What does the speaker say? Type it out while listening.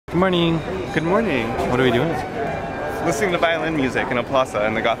Good morning. Good morning. What are we doing? Listening to violin music in a plaza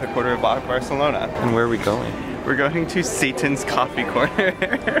in the Gothic quarter of Barcelona. And where are we going? We're going to Satan's Coffee Corner.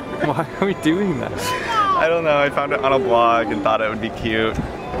 Why are we doing that? I don't know, I found it on a blog and thought it would be cute.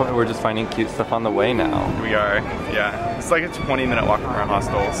 But we're just finding cute stuff on the way now. We are, yeah. It's like a 20-minute walk from our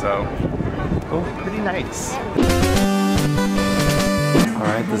hostel, so pretty nice.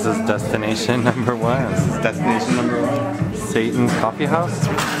 Alright, this is destination number one. This is destination number one. Satan's Coffee House? It's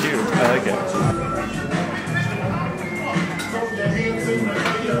really cute, I like it.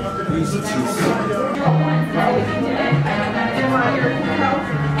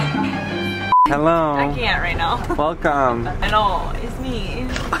 Hello. I can't right now. Welcome. I know, it's me.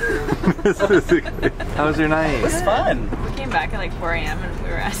 How was your night? It was fun. We came back at like 4 a.m. and we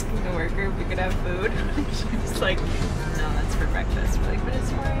were asking the worker if we could have food. She was like, no, that's for breakfast. We're like, but it's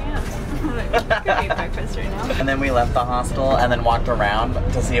 4 a.m. I'm like, we could eat breakfast right now. And then we left the hostel and then walked around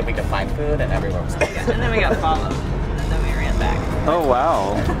to see if we could find food, and everywhere was closed. Yeah, and then we got followed. And then we ran back. Oh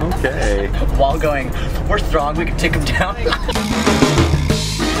wow, okay. While going, we're strong, we can take them down.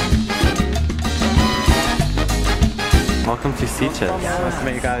 Welcome to Sitges. Nice to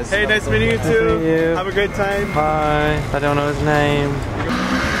meet you guys. Hey, nice meeting you too. meet you. Have a great time. Hi. I don't know his name.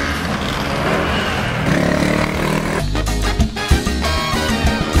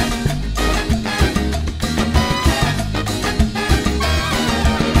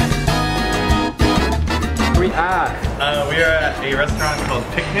 Where we at? We are at a restaurant called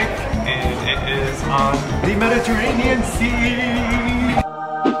Picnic, and it is on the Mediterranean Sea.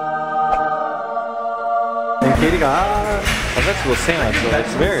 And Katie got a vegetable sandwich, so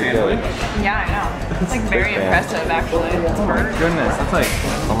it's very good. Yeah, I know. It's like very impressive actually. It's burger. Goodness, that's like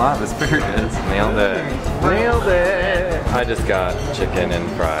a lot. This burger is. Nailed it. Nailed it. I just got chicken and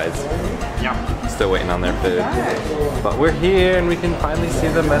fries. Yeah. Still waiting on their food. But we're here and we can finally see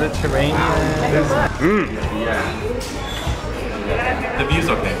the Mediterranean. Yeah. The view's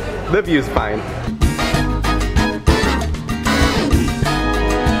okay. The view's fine.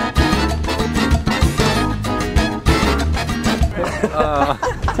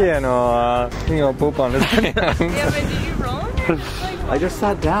 He'll poop on his hands. Yeah, but did you roll in there? I just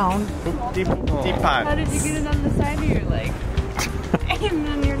sat down. Deep pot. How did you get it on the side of your leg? And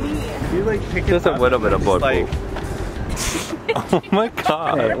on your knee? You like pick it Just a up little bit of blood like, Oh my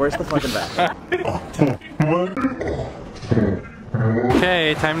god. Hey, where's the fucking bag?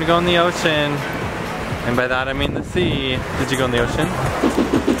 Okay, time to go in the ocean. And by that I mean the sea. Did you go in the ocean?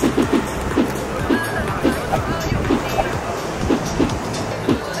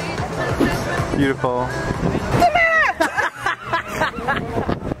 Beautiful.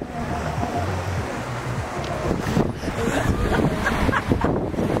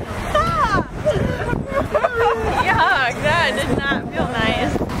 Yuck, that did not feel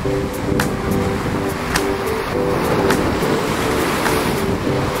nice.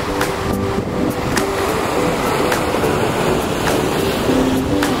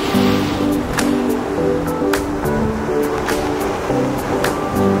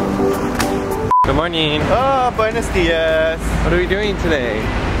 Good morning. oh, buenos dias. What are we doing today?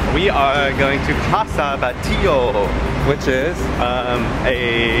 We are going to Casa Batlló, Which is?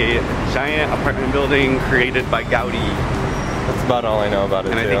 a giant apartment building created by Gaudi. That's about all I know about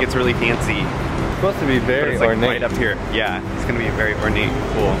it. And I think it's really fancy. It's supposed to be But very it's like ornate. right up here. Yeah, it's gonna be very ornate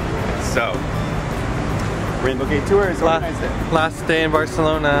and cool. So, Rainbow Gate Tours organized it. Last day in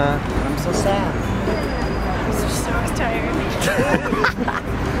Barcelona. I'm so sad. I'm so tired.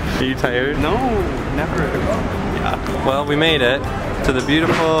 Are you tired? No, never. Yeah. Well, we made it to the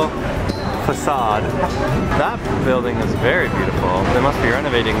beautiful facade. That building is very beautiful. They must be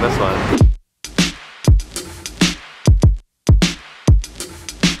renovating this one.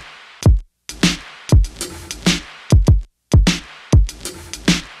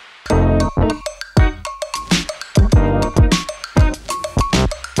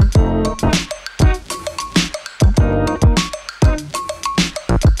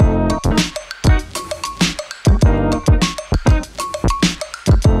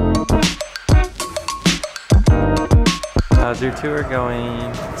 How's your tour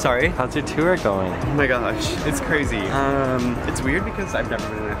going? Sorry? How's your tour going? Oh my gosh, it's crazy. It's weird because I've never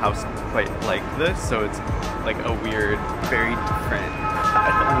been in a house quite like this, so it's like a weird, very different.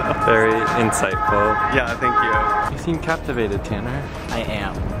 I don't know. Very insightful. Yeah, thank you. You seem captivated, Tanner. I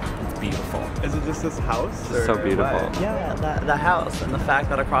am. It's beautiful. Is it just this house? It's so or beautiful. what? Yeah, the house and the fact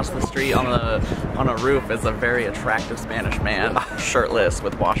that across the street on a roof is a very attractive Spanish man, shirtless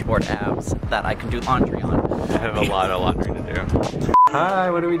with washboard abs that I can do laundry on. I have a lot of laundry to do.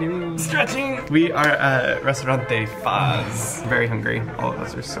 Hi, what are we doing? Stretching! We are at Restaurante Faz. Very hungry. All of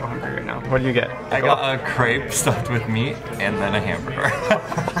us are so hungry right now. What do you get? I got a crepe stuffed with meat and then a hamburger.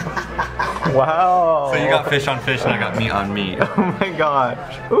 Wow! So you got fish on fish and I got meat on meat. Oh my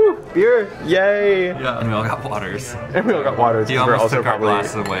gosh. Ooh, beer! Yay! Yeah, and we all got waters. And we all got waters. He We're almost also took our probably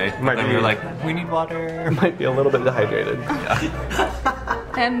glasses away. But then we were like, we need water. might be a little bit dehydrated.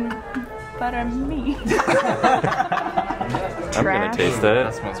 Yeah. And butter meat. I'm gonna taste it.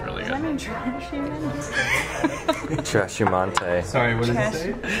 That smells really Does that good. mean trash even? Trashumante. Sorry, what did Trash,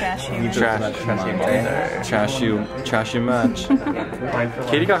 it say? trash human. Trashy much.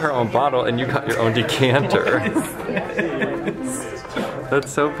 Katie got her own bottle and you got your own decanter.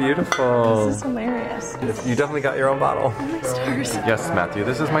 That's so beautiful. This is hilarious. You definitely got your own bottle. Stars. Yes, Matthew,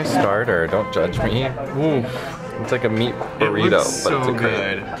 this is my starter. Don't judge me. Ooh, it's like a meat burrito, but it's a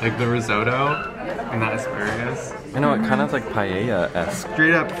crepe. Like the risotto and that asparagus. I know, it kind of like paella-esque.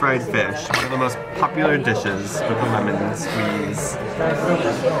 Straight up fried fish. One of the most popular dishes with the lemon squeeze.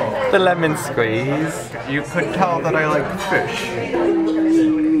 The lemon squeeze. You could tell that I like fish.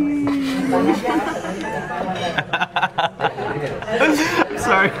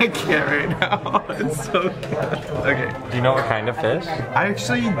 Sorry, I can't right now. It's so good. Okay. Do you know what kind of fish? I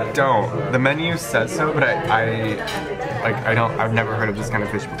actually don't. The menu says so, but I've never heard of this kind of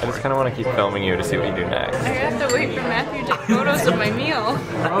fish I before. just kind of want to keep filming you to see what you do next. I have to wait for Matthew to take photos of my meal.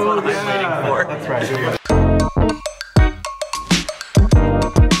 Oh yeah, that's right.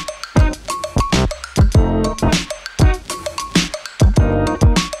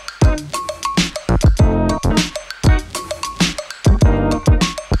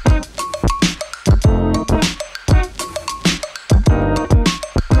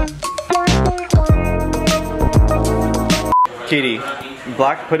 Katie,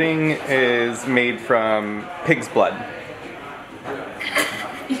 black pudding is made from pig's blood.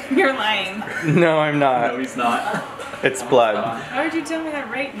 You're lying. No, I'm not. No, he's not. It's blood. Why would you tell me that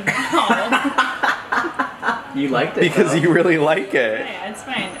right now? You liked it. Because though. you really like it. Yeah, it's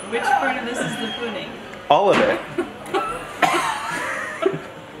fine. Which part of this is the pudding? All of it.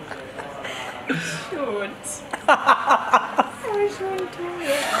 Shoot. I wish you wouldn't tell me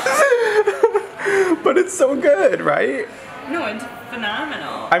that. But it's so good, right? No, it's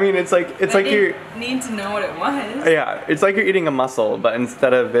phenomenal. I mean, it's like I you're. didn't need to know what it was. Yeah, it's like you're eating a mussel, but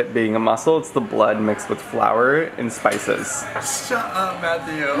instead of it being a mussel, it's the blood mixed with flour and spices. Shut up,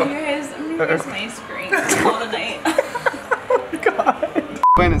 Matthew. I'm gonna get some ice cream all the night. Oh my god.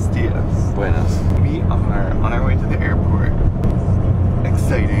 Buenos dias. Buenas. We are on our way to the airport.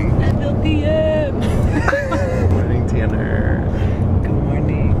 Exciting. FLPM. Morning, Tanner. Good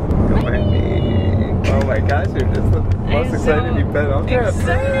morning. Good morning. Oh my gosh, it's the most excited you've been on trip.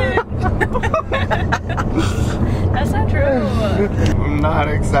 Excited. That's not true. I'm not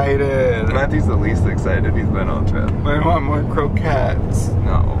excited. Matthew's the least excited he's been on trip. I want more croquettes.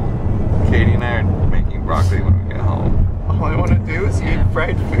 No. Katie and I are making broccoli when we get home. All I want to do is eat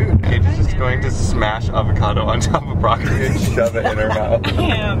fried food. Katie's just going to smash avocado on top of broccoli and shove it in her mouth. I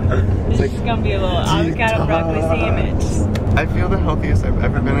am. This is gonna be a little avocado broccoli sandwich. I feel the healthiest I've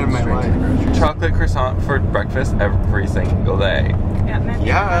ever been in my life. Chocolate croissant for breakfast every single day. Yeah, Matthew.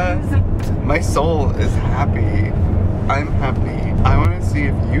 Yeah, my soul is happy. I'm happy. I want to see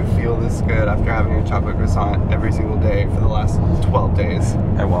if you feel this good after having a chocolate croissant every single day for the last 12 days.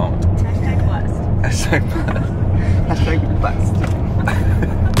 I won't. Hashtag blessed. Hashtag blessed. Hashtag blessed.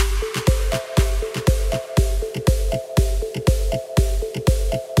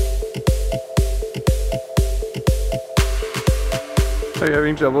 Are you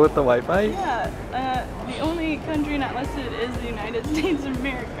having trouble with the Wi-Fi? Yeah, the only country not listed is the United States of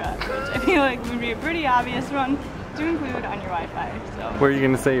America, which I feel like would be a pretty obvious one to include on your Wi-Fi. So Where are you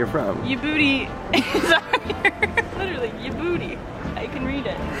going to say you're from? Djibouti is on here. Literally, Djibouti. I can read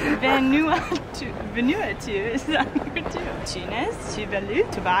it. Vanuatu is on here too. Tunis, Tuvalu,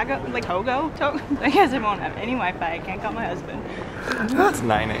 Tobago, like Togo. I guess I won't have any Wi-Fi. I can't call my husband. It's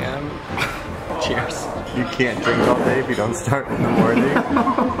 9 a.m. Cheers. You can't drink all day if you don't start in the morning.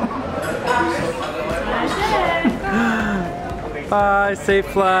 Bye, safe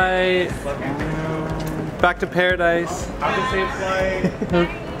flight. Back to paradise. Have a safe flight.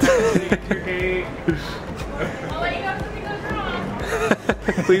 Your gate.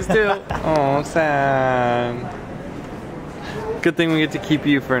 Please do. Oh, Sam. Good thing we get to keep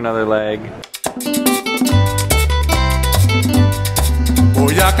you for another leg.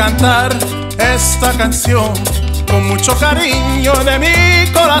 Voy a cantar esta canción con mucho cariño de mi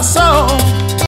corazón.